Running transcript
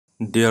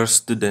Dear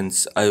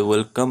students, I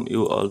welcome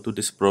you all to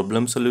this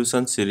problem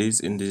solution series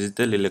in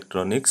digital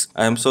electronics.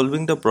 I am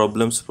solving the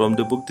problems from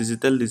the book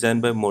Digital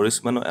Design by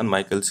Maurice Mano and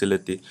Michael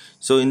Siletti.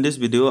 So in this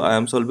video, I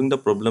am solving the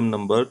problem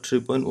number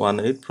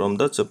 3.18 from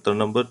the chapter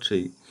number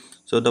 3.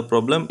 So the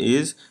problem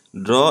is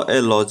draw a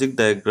logic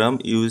diagram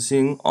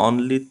using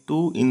only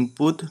two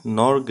input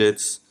NOR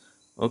gates,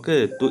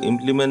 okay, to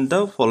implement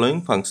the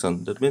following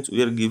function. That means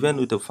we are given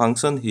with a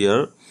function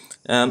here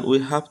and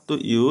we have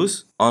to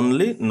use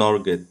only NOR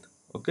gate,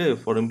 okay,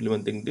 for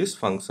implementing this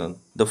function.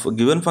 The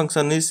given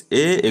function is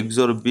a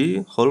XOR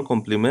b whole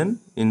complement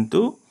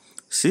into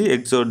c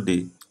XOR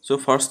d. So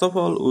first of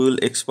all, we will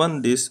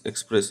expand this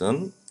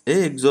expression.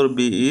 A XOR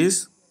b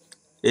is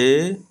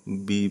a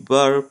b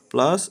bar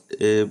plus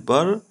a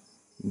bar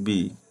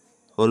b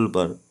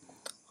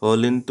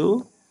whole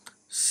into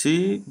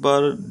c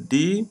bar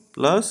d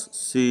plus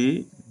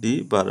c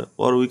d bar,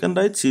 or we can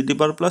write c d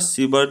bar plus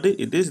c bar d.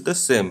 It is the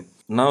same.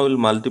 Now we'll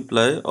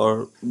multiply,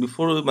 or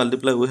before we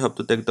multiply we have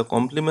to take the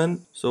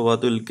complement. So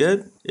what we'll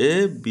get,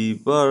 a b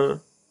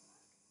bar,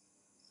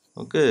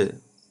 okay,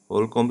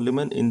 whole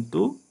complement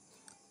into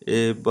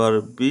a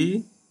bar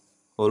b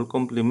whole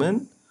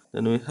complement,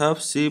 then we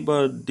have c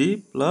bar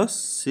d plus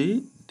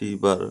c d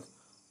bar,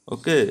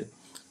 okay.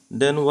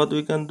 Then what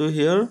we can do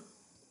here,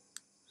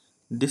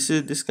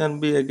 this can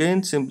be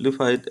again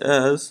simplified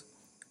as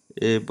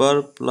a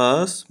bar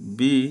plus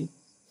b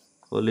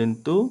whole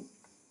into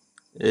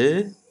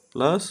a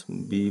plus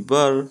b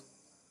bar,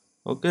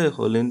 okay,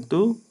 whole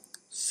into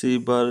c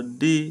bar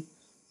d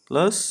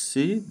plus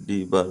c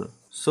d bar.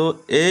 So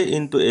a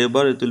into a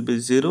bar, it will be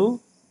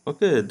 0,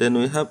 okay. Then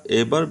we have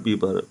a bar b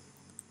bar,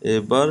 a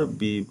bar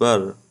b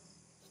bar.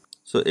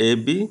 So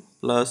ab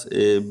plus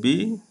ab,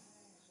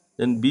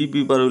 then b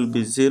bar will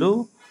be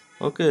 0,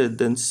 okay.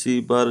 Then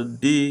c bar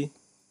d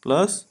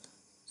plus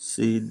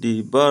c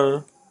d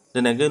bar.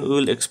 Then again we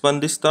will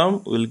expand this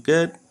term, we will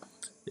get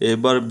a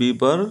bar b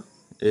bar,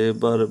 a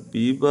bar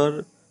b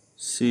bar,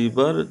 c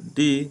bar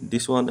d,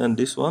 this one and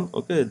this one,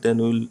 okay. Then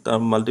we will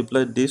term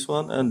multiply this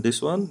one and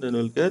this one, then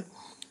we will get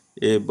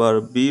a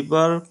bar b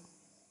bar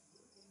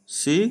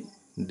c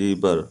d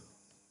bar,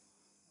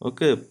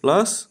 okay,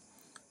 plus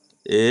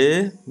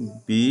a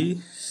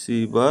b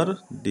c bar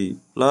d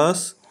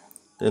plus,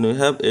 then we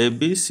have a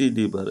b c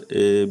d bar,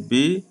 a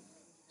b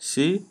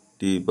c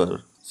d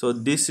bar. So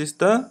this is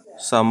the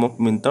sum of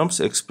minterms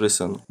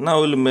expression.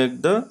 Now we'll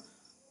make the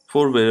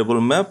 4 variable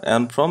map,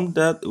 and from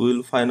that we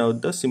will find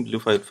out the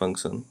simplified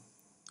function.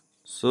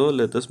 So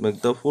let us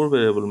make the 4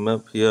 variable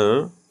map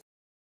here.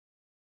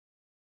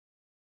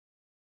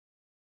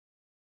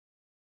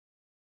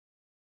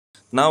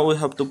 Now we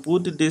have to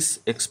put this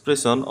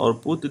expression or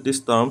put these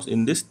terms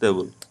in this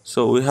table.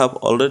 So we have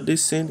already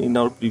seen in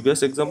our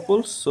previous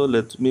examples. So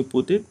let me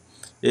put it,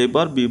 a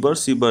bar b bar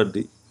c bar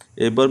d.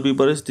 A bar b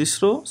bar is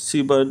this row,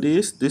 c bar d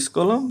is this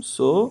column,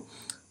 so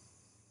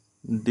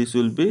this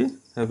will be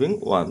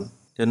having 1.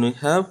 Then we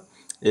have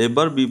a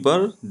bar b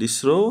bar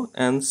this row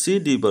and c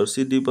d bar.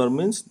 C d bar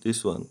means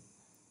this one,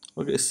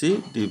 okay,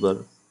 c d bar.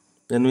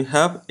 Then we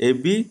have a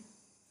b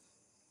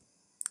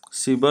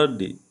c bar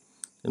d.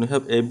 Then we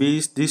have a b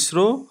is this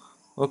row,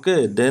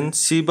 okay. Then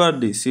c bar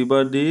d, c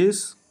bar d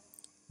is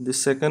the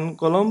second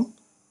column,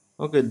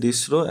 okay,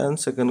 this row and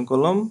second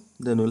column.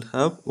 Then we'll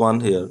have 1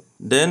 here.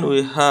 Then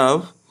we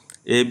have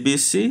a b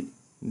c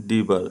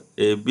d bar.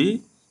 a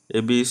b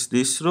is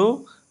this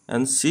row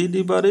and c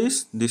d bar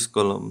is this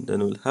column. Then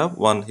we'll have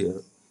 1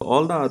 here.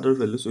 All the other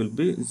values will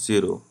be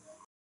 0.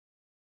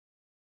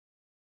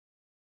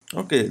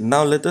 Okay,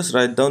 now let us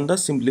write down the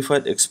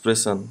simplified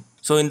expression.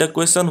 So in the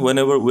question,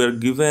 whenever we are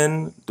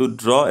given to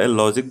draw a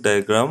logic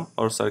diagram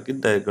or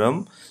circuit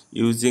diagram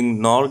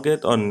using NOR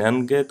gate or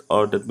NAND gate,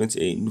 or that means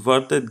a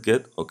inverted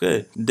gate,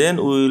 okay,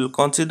 then we will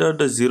consider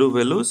the 0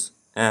 values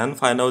and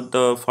find out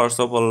the first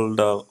of all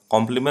the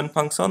complement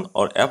function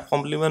or f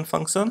complement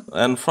function,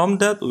 and from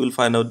that we will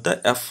find out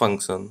the f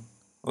function,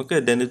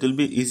 okay. Then it will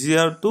be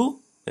easier to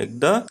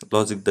make the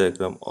logic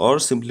diagram or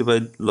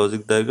simplified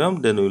logic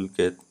diagram, then we will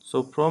get.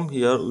 So from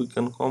here we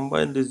can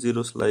combine these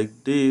zeros like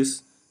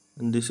this,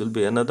 and this will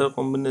be another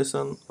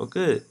combination,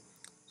 okay.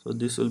 So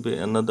this will be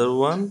another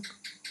one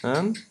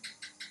and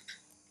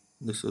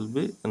this will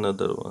be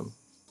another one.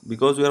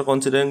 Because we are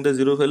considering the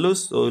 0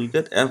 values, so we'll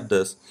get f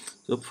dash.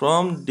 So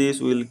from this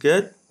we will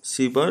get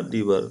c bar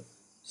d bar,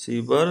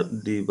 c bar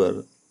d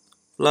bar,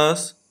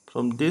 plus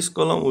from this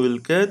column we will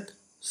get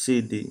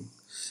cd,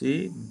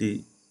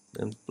 cd,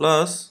 and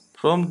plus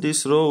from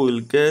this row we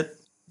will get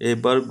a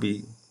bar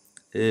b,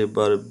 a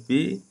bar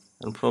b,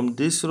 and from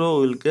this row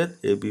we will get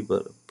a b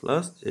bar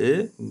plus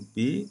a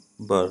b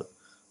bar.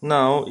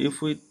 Now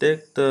if we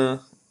take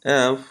the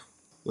f,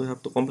 we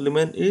have to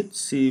complement it,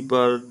 c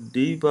bar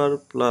d bar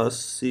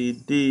plus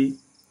cd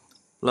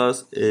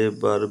plus a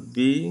bar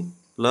b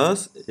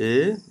plus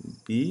a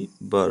b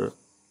bar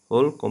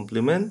whole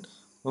complement,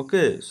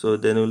 okay. So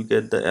then we'll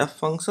get the f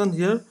function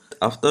here.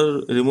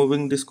 After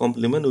removing this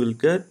complement, we'll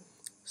get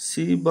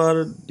c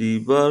bar d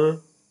bar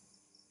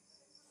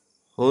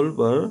whole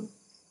bar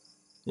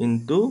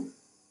into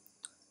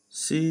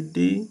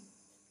cd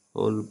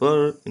whole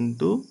bar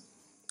into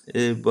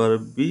a bar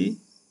b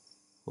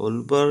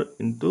whole bar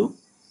into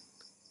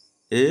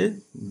a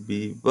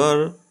b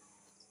bar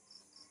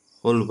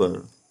whole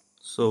bar.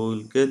 So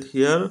we'll get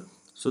here.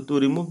 So to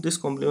remove this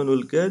complement,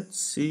 we'll get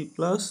c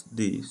plus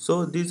d.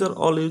 So these are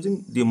all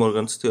using De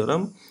Morgan's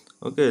theorem.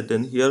 Okay,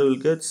 then here we'll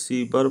get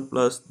c bar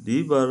plus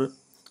d bar.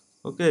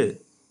 Okay,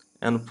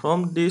 and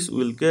from this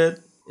we'll get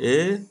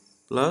a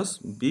plus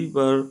b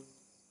bar.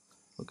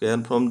 Okay,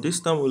 and from this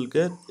term we'll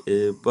get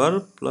a bar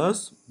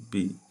plus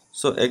b.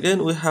 So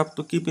again we have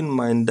to keep in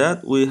mind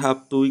that we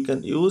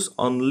can use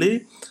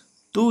only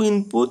two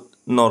input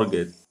NOR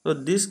gate. So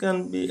this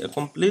can be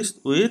accomplished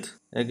with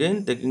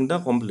again taking the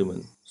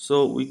complement.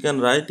 So we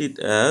can write it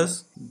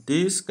as,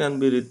 this can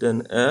be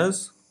written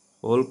as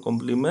whole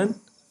complement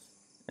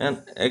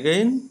and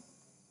again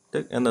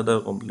take another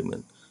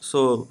complement.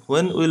 So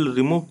when we'll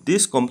remove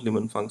this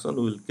complement function,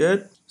 we'll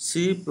get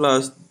c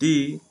plus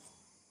d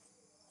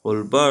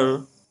whole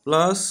bar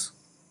plus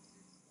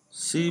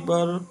c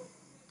bar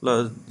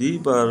plus d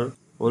bar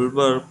whole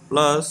bar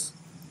plus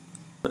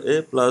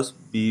a plus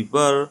b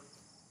bar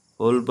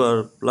whole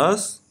bar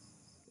plus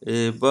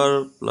a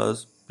bar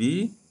plus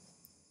b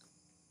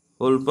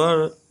whole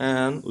bar,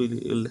 and we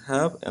will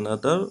have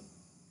another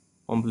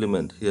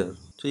complement here.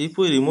 So if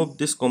we remove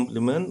this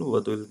complement,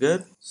 what we'll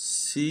get?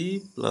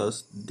 C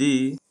plus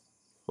d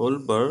whole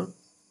bar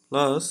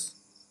plus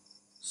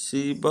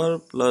c bar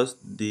plus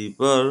d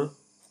bar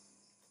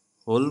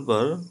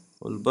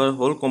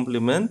whole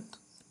complement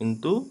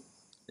into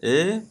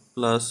a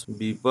plus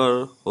b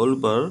bar whole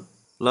bar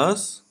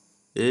plus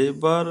a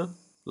bar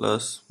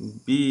plus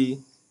b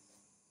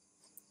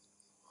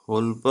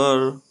whole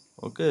bar.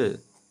 Okay,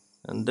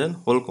 and then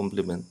whole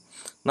complement.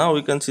 Now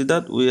we can see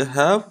that we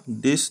have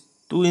this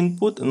two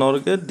input NOR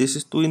gate, this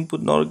is two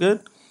input NOR gate,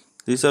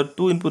 these are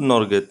two input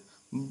NOR gate.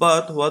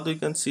 But what we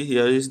can see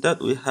here is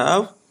that we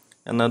have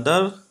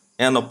another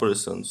AND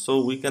operation,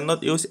 so we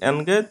cannot use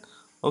AND gate.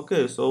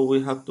 Okay, so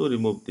we have to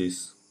remove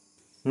this.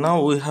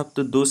 Now we have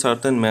to do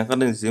certain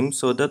mechanism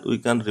so that we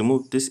can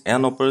remove this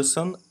AND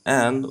operation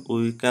and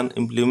we can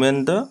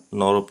implement the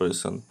NOR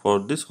operation for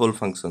this whole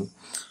function.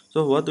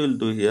 So what we'll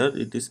do here,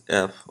 it is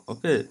f.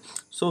 Okay,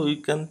 so we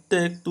can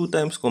take 2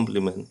 times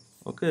complement.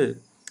 Okay,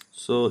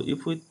 so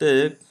if we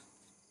take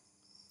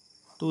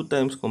 2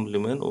 times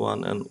complement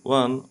 1 and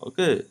 1.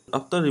 Okay,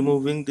 after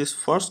removing this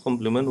first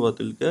complement, what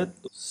we'll get?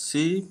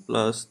 C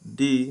plus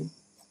d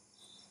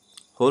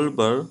whole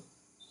bar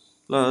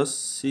plus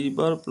c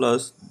bar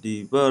plus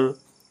d bar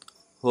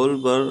whole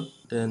bar,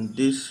 then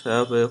this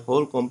have a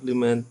whole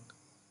complement,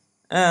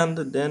 and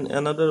then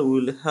another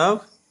will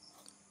have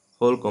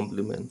whole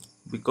complement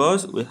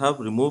because we have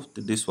removed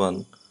this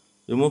one,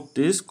 remove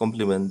this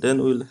complement.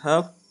 Then we'll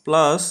have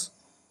plus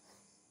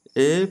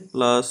a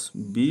plus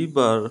b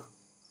bar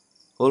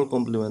whole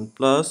complement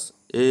plus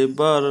a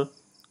bar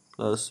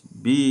plus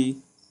b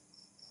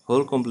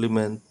whole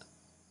complement.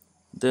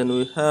 Then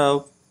we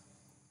have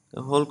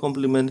a whole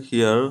complement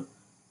here,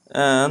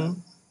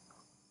 and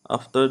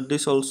after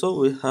this also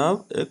we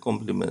have a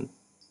complement,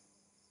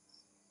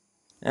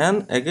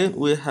 and again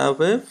we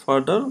have a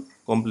further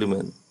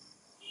complement.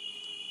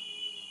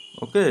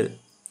 Okay,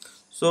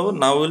 so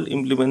now we'll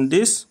implement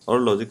this our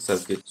logic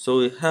circuit. So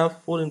we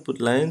have 4 input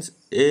lines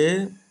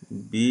A,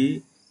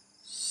 B,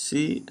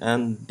 C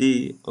and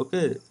D.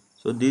 Okay,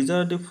 so these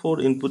are the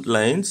 4 input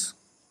lines.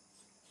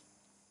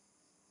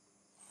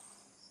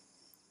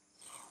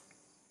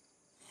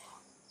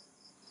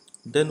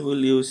 Then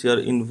we'll use here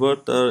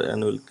inverter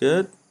and we'll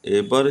get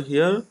A bar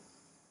here,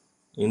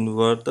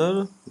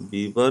 inverter,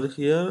 B bar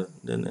here,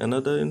 then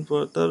another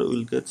inverter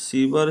will get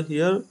C bar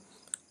here,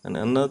 and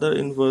another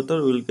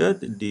inverter will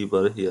get D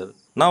bar here.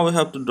 Now we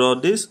have to draw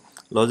this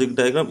logic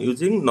diagram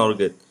using NOR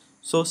gate.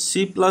 So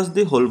C plus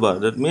D whole bar,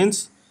 that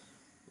means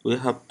we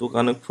have to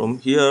connect from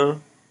here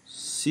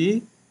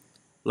C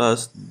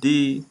plus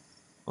D.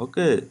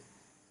 Okay,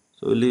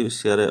 so we'll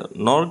use here a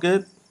NOR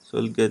gate, so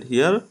we'll get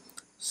here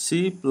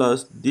C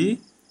plus D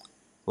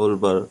whole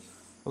bar.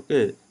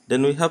 Okay,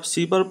 then we have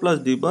C bar plus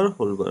D bar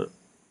whole bar,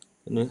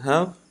 then we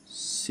have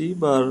C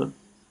bar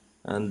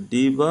and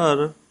D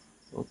bar.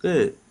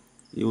 Okay,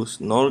 use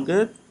NOR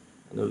gate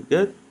and we'll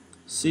get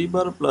C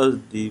bar plus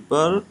D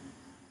bar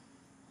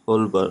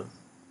whole bar.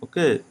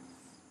 Okay,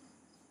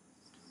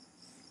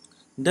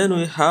 then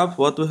we have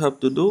what we have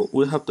to do,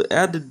 we have to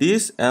add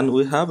this and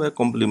we have a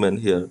complement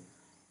here.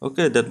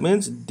 Okay, that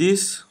means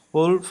this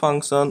whole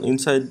function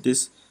inside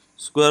this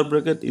square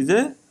bracket is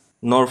a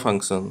NOR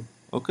function.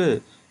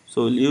 Okay,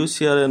 so we'll use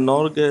here a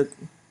NOR gate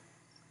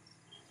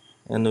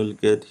and we'll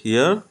get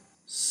here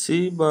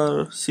C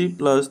bar C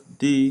plus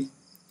D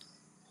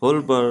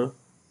whole bar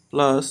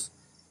plus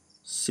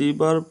C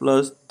bar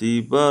plus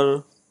D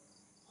bar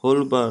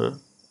whole bar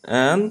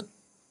and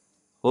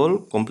whole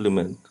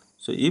complement.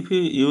 So if you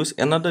use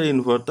another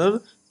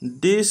inverter,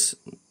 this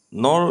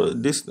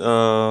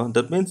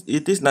that means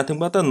it is nothing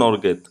but a NOR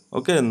gate.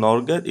 Okay,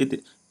 NOR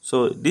gate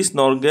so this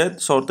NOR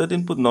gate, shorted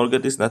input NOR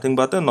gate, is nothing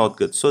but a NOT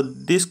gate. So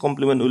this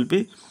complement will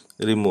be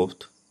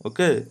removed.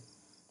 Okay,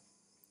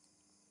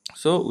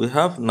 So we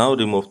have now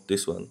removed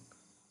this one.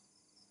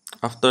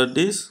 After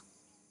this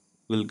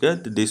we'll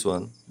get this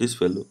one, this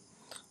value.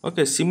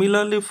 Okay,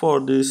 similarly for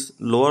this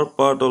lower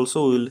part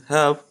also we'll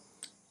have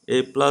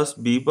a plus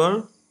b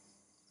bar,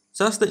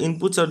 just the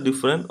inputs are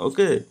different.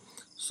 Okay,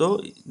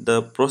 so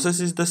the process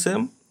is the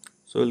same.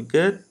 So we'll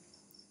get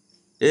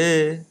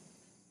a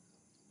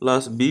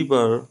plus b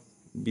bar.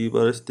 B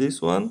bar is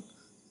this one,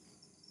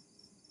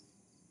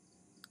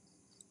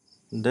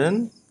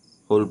 then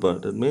whole bar.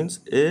 That means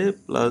a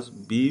plus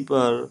b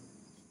bar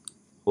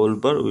whole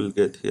bar will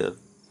get here.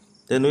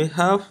 Then we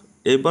have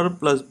a bar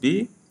plus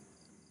b,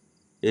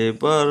 a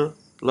bar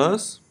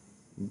plus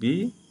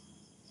b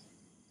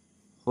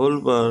whole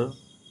bar.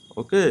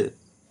 Okay,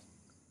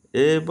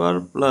 a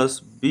bar plus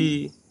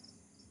b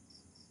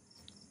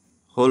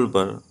whole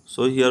bar.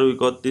 So here we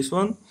got this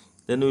one.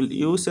 Then we'll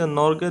use a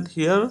NOR gate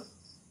here.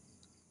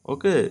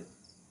 Okay,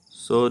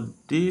 so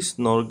this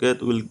NOR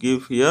gate will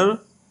give here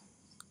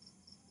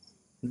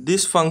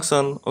this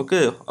function.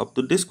 Okay, up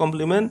to this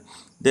complement.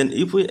 Then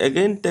if we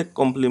again take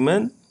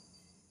complement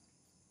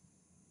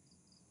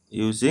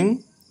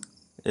using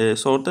a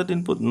sorted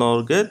input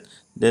NOR gate,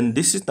 then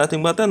this is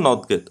nothing but a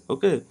NOT gate.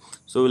 Okay,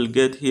 so we'll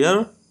get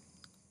here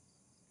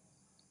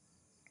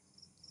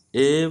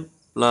a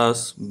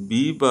plus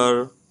b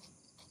bar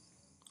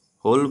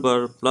whole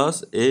bar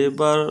plus a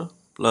bar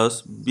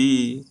plus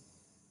b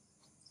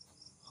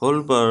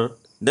whole bar.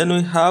 Then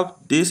we have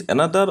this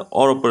another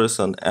OR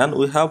operation and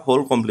we have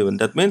whole complement.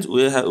 That means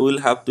we will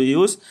have to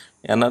use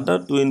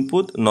another 2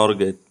 input NOR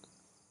gate.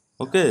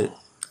 Okay,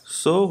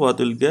 so what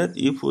we'll get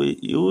if we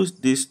use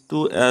these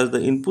two as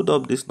the input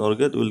of this NOR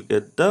gate, we'll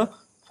get the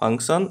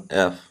function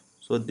f.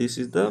 So this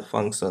is the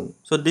function.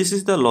 So this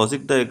is the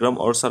logic diagram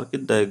or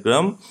circuit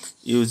diagram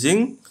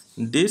using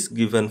this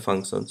given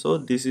function. So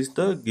this is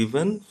the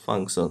given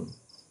function.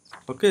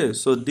 Okay,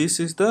 so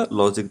this is the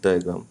logic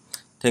diagram.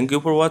 Thank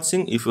you for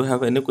watching. If you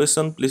have any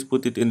question, please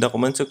put it in the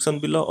comment section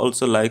below.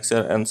 Also like,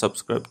 share and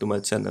subscribe to my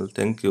channel.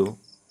 Thank you.